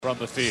from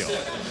the field.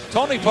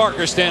 Tony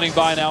Parker standing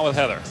by now with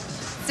Heather.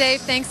 Dave,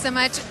 thanks so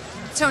much.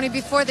 Tony,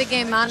 before the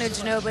game, Manu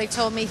Ginobili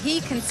told me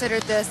he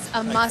considered this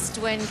a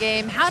must-win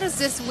game. How does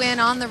this win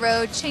on the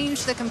road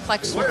change the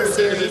complexion of the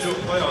series?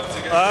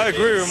 I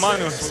agree with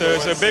Manu. So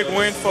it's a big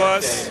win for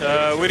us.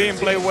 We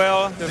didn't play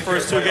well the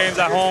first two games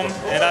at home,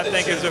 and I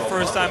think it's the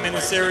first time in the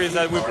series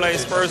that we play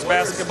Spurs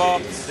basketball.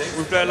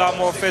 We play a lot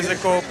more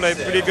physical, play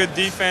pretty good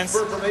defense,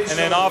 and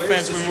then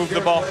offense, we move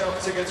the ball.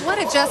 What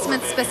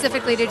adjustments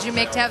specifically did you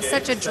make to have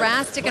such a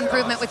drastic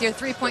improvement with your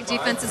three-point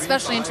defense,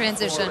 especially in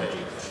transition?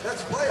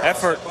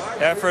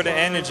 Effort and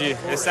energy.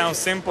 It sounds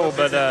simple,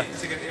 but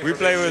we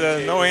play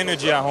with no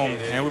energy at home,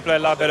 and we play a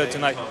lot better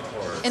tonight.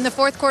 In the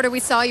fourth quarter, we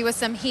saw you with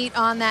some heat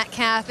on that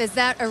calf. Is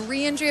that a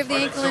re-injury of the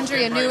ankle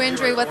injury, a new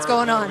injury? What's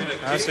going on?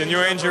 It's a new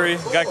injury.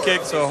 Got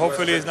kicked, so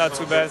hopefully it's not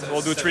too bad.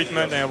 We'll do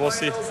treatment, and we'll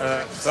see.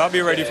 So I'll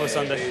be ready for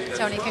Sunday.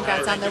 Tony,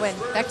 congrats on the win.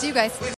 Back to you guys.